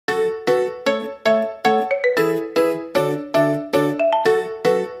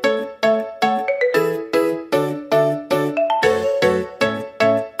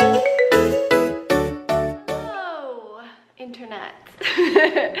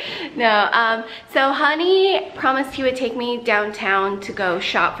No, so Honey promised he would take me downtown to go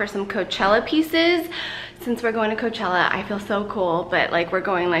shop for some Coachella pieces. Since we're going to Coachella, I feel so cool, but like we're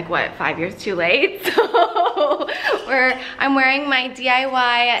going like what, 5 years too late? So I'm wearing my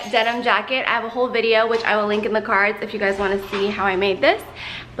DIY denim jacket. I have a whole video which I will link in the cards if you guys want to see how I made this.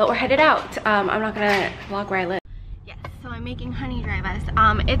 But we're headed out. I'm not gonna vlog where I live. Yes, so I'm making Honey drive us.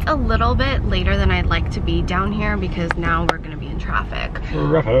 It's a little bit later than I'd like to be down here because now we're gonna be in traffic.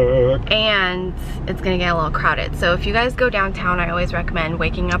 And it's gonna get a little crowded. So if you guys go downtown, I always recommend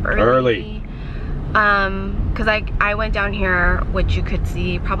waking up early. Because I went down here, which you could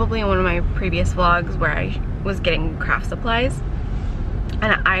see probably in one of my previous vlogs where I was getting craft supplies,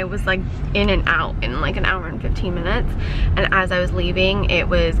 and I was like in and out in like an hour and 15 minutes, and as I was leaving it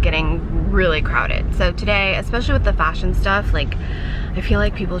was getting really crowded. So today, especially with the fashion stuff, like I feel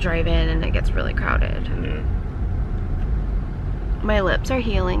like people drive in and it gets really crowded. My lips are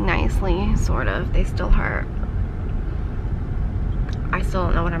healing nicely, sort of. They still hurt. I still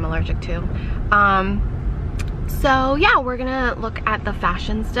don't know what I'm allergic to. So yeah, we're gonna look at the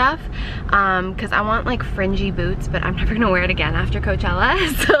fashion stuff because I want like fringy boots, but I'm never gonna wear it again after Coachella.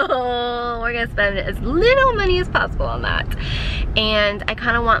 So we're gonna spend as little money as possible on that. And I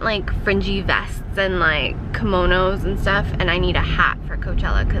kind of want like fringy vests and like kimonos and stuff, and I need a hat for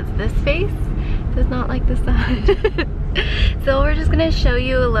Coachella because this face does not like the sun. So we're just gonna show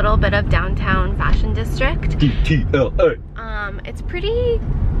you a little bit of downtown fashion district. Dtla. It's pretty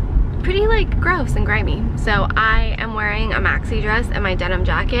like gross and grimy. So I am wearing a maxi dress and my denim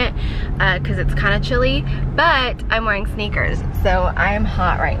jacket because it's kind of chilly, but I'm wearing sneakers, so I am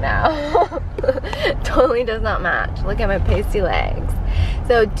hot right now. Totally does not match. Look at my pasty legs.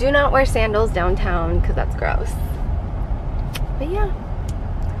 So do not wear sandals downtown because that's gross. But yeah,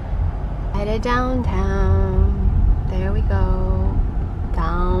 headed downtown. There we go,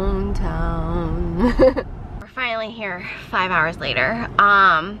 downtown. We're finally here 5 hours later.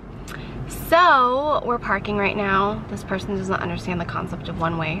 So we're parking right now. This person does not understand the concept of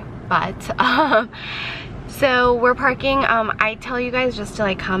one way, but so we're parking. I tell you guys just to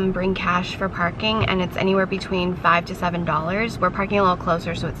like come bring cash for parking, and it's anywhere between $5 to $7. We're parking a little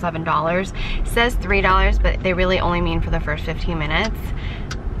closer, so it's $7. It says $3, but they really only mean for the first 15 minutes.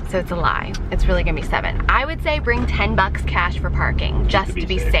 So it's a lie. It's really gonna be $7. I would say bring 10 bucks cash for parking just to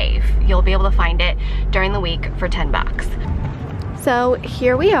be safe. You'll be able to find it during the week for 10 bucks. So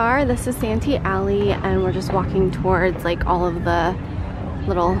here we are. This is Santee Alley, and we're just walking towards like all of the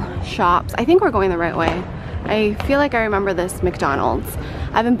little shops. I think we're going the right way. I feel like I remember this McDonald's.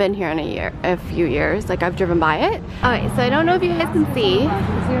 I haven't been here in a few years. Like I've driven by it. Okay, so I don't know if you guys can see,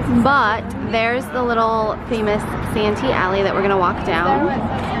 but there's the little famous Santee Alley that we're gonna walk down.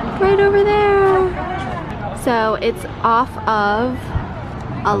 Right over there. So it's off of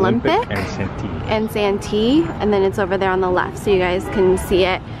Olympic and Santee, and then it's over there on the left, so you guys can see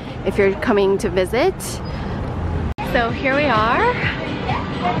it if you're coming to visit. So here we are.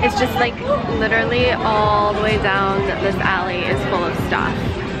 It's just like literally all the way down this alley is full of stuff.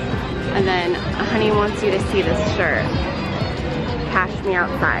 And then Honey wants you to see this shirt. Cash me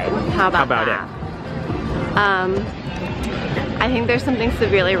outside. How about that? I think there's something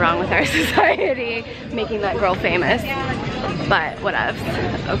severely wrong with our society making that girl famous. But whatevs.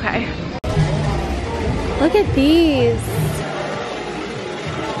 Okay. Look at these.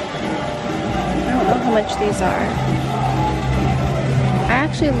 I don't know how much these are. I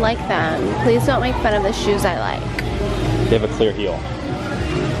actually like them. Please don't make fun of the shoes I like. They have a clear heel.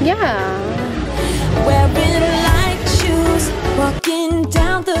 Yeah. Wearing light shoes, walking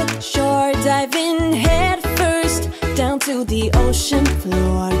down the shore, diving head first down to the ocean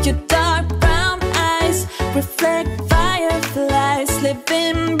floor. Your dark brown eyes reflect fireflies,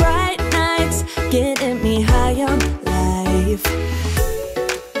 living bright nights, getting me high on life.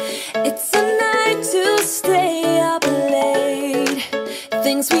 It's a night to stay up late.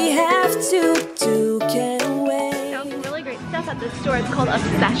 Things we have to do can't wait. Found some really great stuff at this store. It's called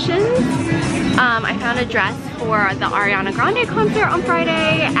Obsessions. I found a dress for the Ariana Grande concert on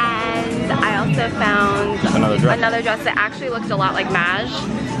Friday, and I also found another dress that actually looked a lot like Maj.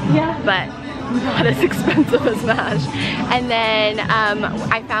 Yeah. But not as expensive as Maj. And then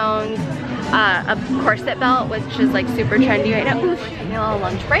I found a corset belt, which is like super trendy right now. Taking a little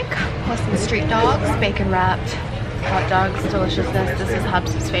lunch break with some street dogs, bacon wrapped hot dogs, deliciousness. This is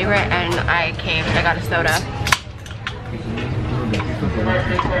Hub's favorite, and I caved. I got a soda.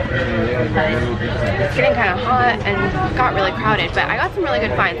 It's getting kind of hot and got really crowded, but I got some really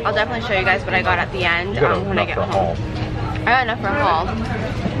good finds. I'll definitely show you guys what I got at the end when I get home. I got enough for a haul.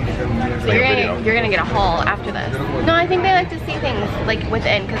 So you're gonna get a haul after this. No, I think they like to see things like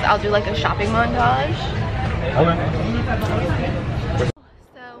within, because I'll do like a shopping montage. Okay.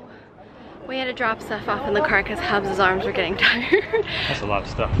 So we had to drop stuff off in the car because Hubs' arms were getting tired. That's a lot of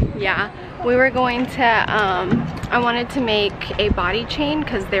stuff. Yeah, we were going to, I wanted to make a body chain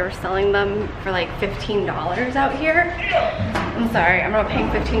because they were selling them for like $15 out here. I'm sorry, I'm not paying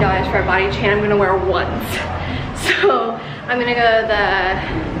 $15 for a body chain I'm gonna wear once. So I'm gonna go to the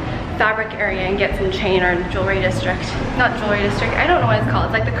fabric area and get some chain, or jewelry district. Not jewelry district, I don't know what it's called.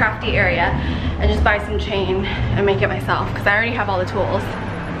 It's like the crafty area, and just buy some chain and make it myself because I already have all the tools.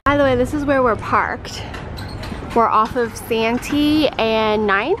 By the way, this is where we're parked. We're off of Santee and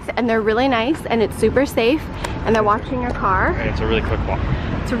 9th, and they're really nice, and it's super safe, and they're watching your car. And it's a really quick walk.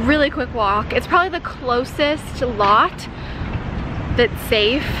 It's a really quick walk. It's probably the closest lot that's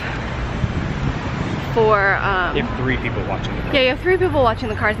safe for, You have 3 people watching the car. yeah, you have 3 people watching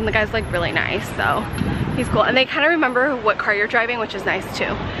the cars, and the guy's like really nice, so he's cool. And they kind of remember what car you're driving, which is nice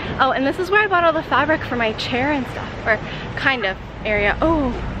too. Oh, and this is where I bought all the fabric for my chair and stuff, or kind of area. Oh,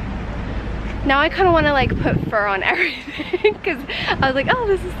 now I kind of want to like put fur on everything because I was like, oh,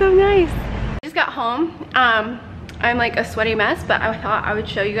 this is so nice. I just got home. I'm like a sweaty mess, but I thought I would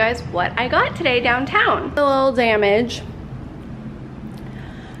show you guys what I got today downtown. A little damage.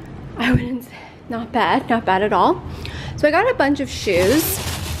 I wouldn't say, not bad at all. So I got a bunch of shoes.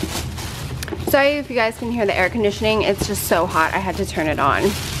 Sorry if you guys can hear the air conditioning, it's just so hot I had to turn it on.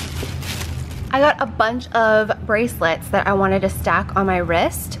 I got a bunch of bracelets that I wanted to stack on my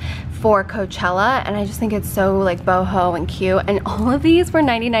wrist for Coachella, and I just think it's so like boho and cute, and all of these were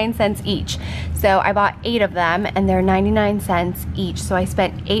 99 cents each. So I bought 8 of them and they're 99 cents each, so I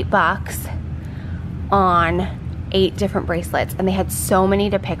spent $8 on 8 different bracelets, and they had so many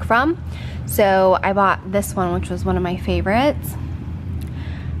to pick from. So I bought this one, which was one of my favorites,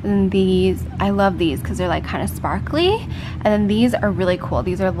 and these, I love these because they're like kind of sparkly, and then these are really cool.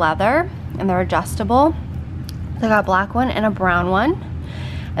 These are leather and they're adjustable. So I got a black one and a brown one.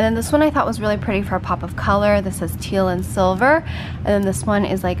 And then this one I thought was really pretty for a pop of color. This is teal and silver. And then this one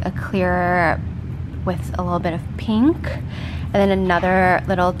is like a clear with a little bit of pink. And then another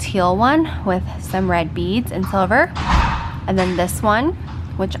little teal one with some red beads and silver. And then this one,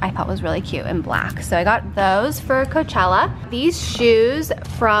 which I thought was really cute, in black. So I got those for Coachella. These shoes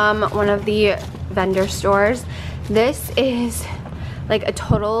from one of the vendor stores. This is like a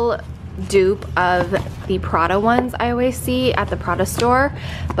total dupe of the Prada ones I always see at the Prada store,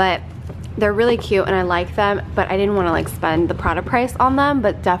 but they're really cute and I like them, but I didn't want to like spend the Prada price on them,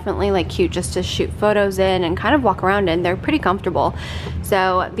 but definitely like cute just to shoot photos in and kind of walk around in. They're pretty comfortable.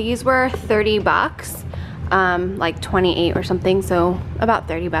 So these were 30 bucks, like 28 or something, so about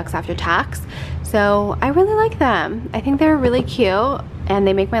 30 bucks after tax. So I really like them. I think they're really cute and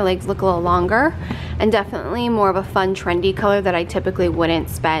they make my legs look a little longer, and definitely more of a fun trendy color that I typically wouldn't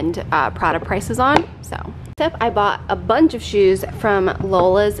spend Prada prices on. So tip, I bought a bunch of shoes from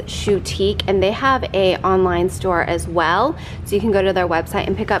Lola's Shoetique, and they have a online store as well, so you can go to their website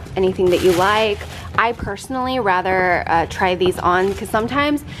and pick up anything that you like. I personally rather try these on because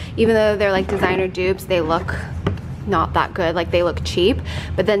sometimes, even though they're like designer dupes, they look not that good, like they look cheap,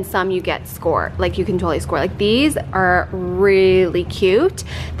 but then some you get score, like you can totally score. Like these are really cute.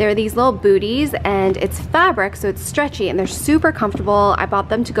 They're these little booties and it's fabric, so it's stretchy and they're super comfortable. I bought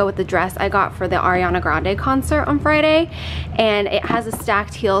them to go with the dress I got for the Ariana Grande concert on Friday, and it has a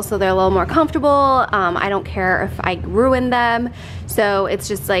stacked heel, so they're a little more comfortable. I don't care if I ruin them, so it's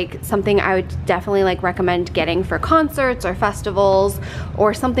just like something I would definitely like recommend getting for concerts or festivals,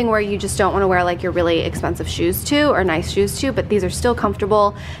 or something where you just don't want to wear like your really expensive shoes to, or nice shoes too, but these are still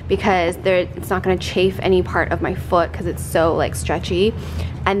comfortable because it's not going to chafe any part of my foot because it's so like stretchy.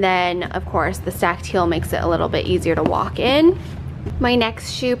 And then of course the stacked heel makes it a little bit easier to walk in. My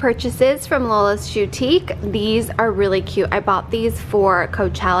next shoe purchases from Lola's Shoetique. These are really cute. I bought these for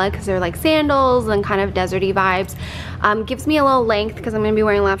Coachella because they're like sandals and kind of deserty vibes. Gives me a little length because I'm going to be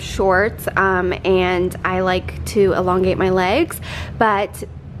wearing a lot of shorts, and I like to elongate my legs, but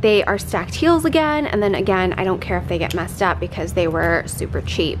they are stacked heels again, and then again, I don't care if they get messed up because they were super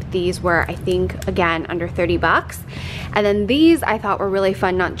cheap. These were, I think, again, under 30 bucks. And then these I thought were really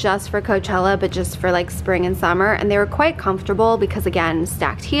fun, not just for Coachella, but just for like spring and summer. And they were quite comfortable because again,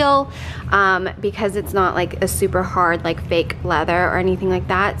 stacked heel, because it's not like a super hard like fake leather or anything like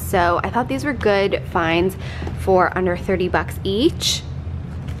that. So I thought these were good finds for under 30 bucks each.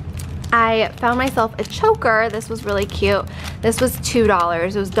 I found myself a choker. This was really cute. This was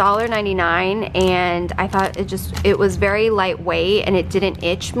 $2. It was $1.99, and I thought it was very lightweight and it didn't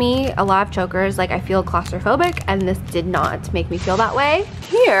itch me. A lot of chokers, like, I feel claustrophobic, and this did not make me feel that way.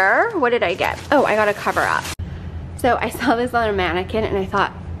 Here, what did I get? Oh, I got a cover up. So I saw this on a mannequin and I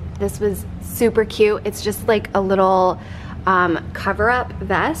thought this was super cute. It's just like a little cover-up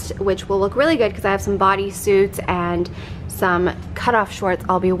vest, which will look really good because I have some bodysuits and some cutoff shorts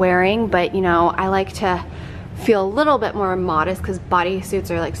I'll be wearing, but you know, I like to feel a little bit more modest because bodysuits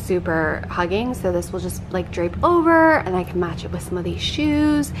are like super hugging, so this will just like drape over and I can match it with some of these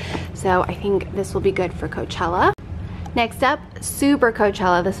shoes. So I think this will be good for Coachella. Next up, super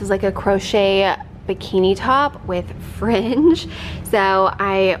Coachella. This is like a crochet bikini top with fringe, so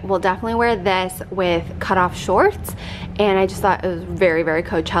I will definitely wear this with cutoff shorts, and I just thought it was very, very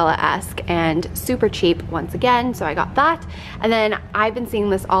Coachella-esque and super cheap once again, so I got that. And then I've been seeing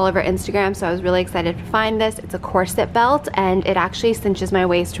this all over Instagram, so I was really excited to find this. It's a corset belt and it actually cinches my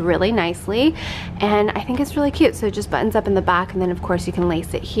waist really nicely, and I think it's really cute. So it just buttons up in the back, and then of course you can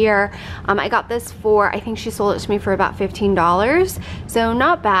lace it here. I got this for, I think she sold it to me for about $15, so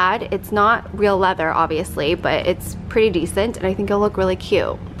not bad. It's not real leather obviously, but it's pretty decent, and I think it'll look really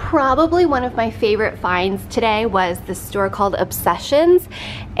cute. Probably one of my favorite finds today was this store called Obsessions,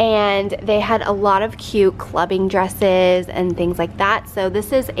 and they had a lot of cute clubbing dresses and things like that. So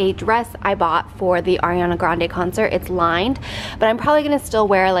this is a dress I bought for the Ariana Grande concert. It's lined, but I'm probably gonna still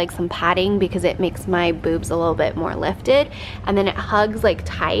wear like some padding because it makes my boobs a little bit more lifted, and then it hugs like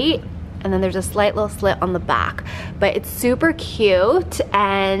tight, and then there's a slight little slit on the back, but it's super cute.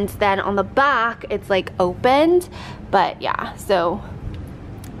 And then on the back it's like opened, but yeah, so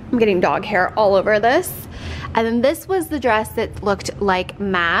I'm getting dog hair all over this. And then this was the dress that looked like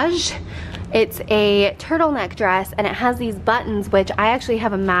Maj. It's a turtleneck dress and it has these buttons, which I actually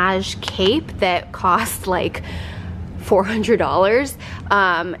have a Maj cape that cost like $400,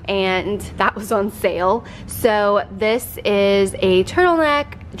 and that was on sale. So this is a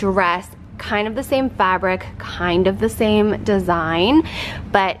turtleneck dress, kind of the same fabric, kind of the same design,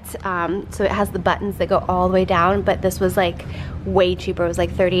 but so it has the buttons that go all the way down, but this was like way cheaper. It was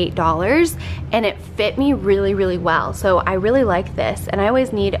like $38, and it fit me really, really well. So I really like this, and I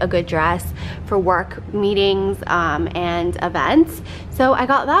always need a good dress for work meetings and events, so I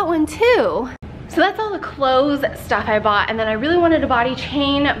got that one too. So that's all the clothes stuff I bought, and then I really wanted a body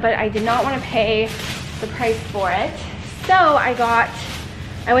chain, but I did not want to pay the price for it. So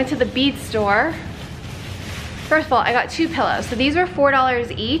I went to the bead store. First of all, I got 2 pillows. So these were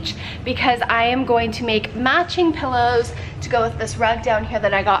 $4 each because I am going to make matching pillows to go with this rug down here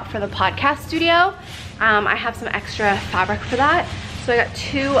that I got for the podcast studio. I have some extra fabric for that. So I got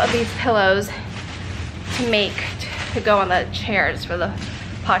 2 of these pillows to go on the chairs for the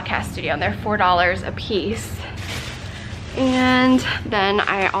podcast studio, and they're $4 a piece. And then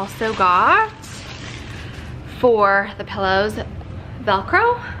I also got, for the pillows,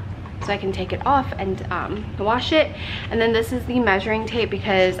 Velcro, so I can take it off and wash it. And then this is the measuring tape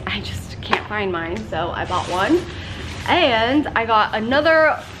because I just can't find mine, so I bought one. And I got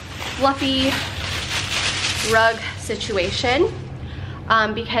another fluffy rug situation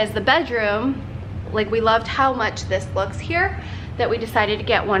because the bedroom, like, we loved how much this looks here, that we decided to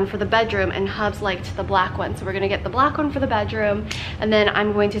get one for the bedroom, and Hubs liked the black one, so we're gonna get the black one for the bedroom. And then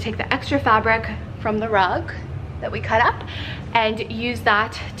I'm going to take the extra fabric from the rug that we cut up and use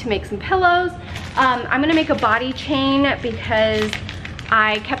that to make some pillows. I'm gonna make a body chain because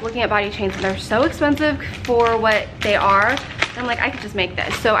I kept looking at body chains and they're so expensive for what they are. I'm like, I could just make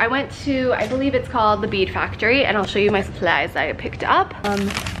this. So I went to, I believe it's called the Bead Factory, and I'll show you my supplies I picked up.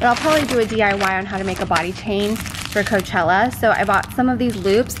 But I'll probably do a DIY on how to make a body chain for Coachella. So I bought some of these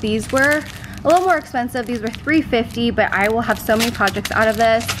loops. These were a little more expensive. These were $3.50, but I will have so many projects out of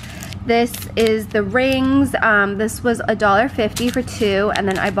this. This is the rings. This was $1.50 for 2, and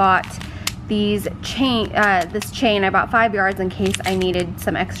then I bought these this chain. I bought 5 yards in case I needed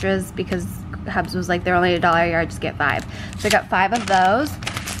some extras because Hubs was like, they're only $1 a yard, just get 5. So I got 5 of those.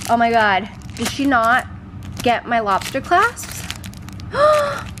 Oh my God, did she not get my lobster clasps?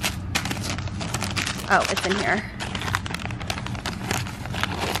 Oh, it's in here.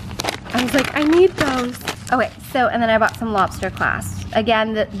 I was like, I need those. Okay, so, and then I bought some lobster clasps.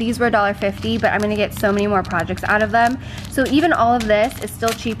 Again, these were $1.50, but I'm gonna get so many more projects out of them. So even all of this is still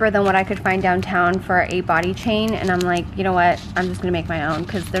cheaper than what I could find downtown for a body chain, and I'm like, you know what, I'm just gonna make my own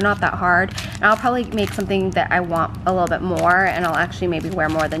because they're not that hard. And I'll probably make something that I want a little bit more, and I'll actually maybe wear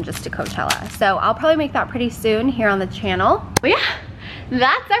more than just to Coachella. So I'll probably make that pretty soon here on the channel. But yeah,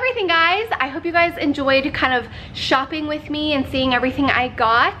 that's everything, guys. I hope you guys enjoyed kind of shopping with me and seeing everything I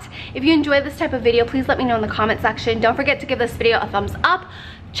got. If you enjoyed this type of video, please let me know in the comment section. Don't forget to give this video a thumbs up.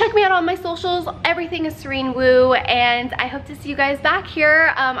 Check me out on my socials. Everything is sereinwu, and I hope to see you guys back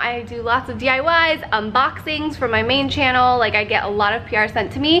here. I do lots of DIYs, unboxings for my main channel. Like, I get a lot of PR sent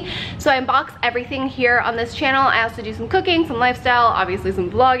to me, so I unbox everything here on this channel. I also do some cooking, some lifestyle, obviously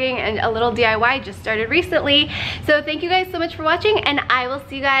some vlogging, and a little DIY just started recently. So thank you guys so much for watching, and I will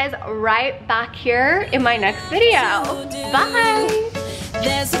see you guys right back here in my next video. Bye!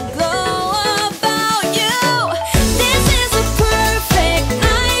 There's a glow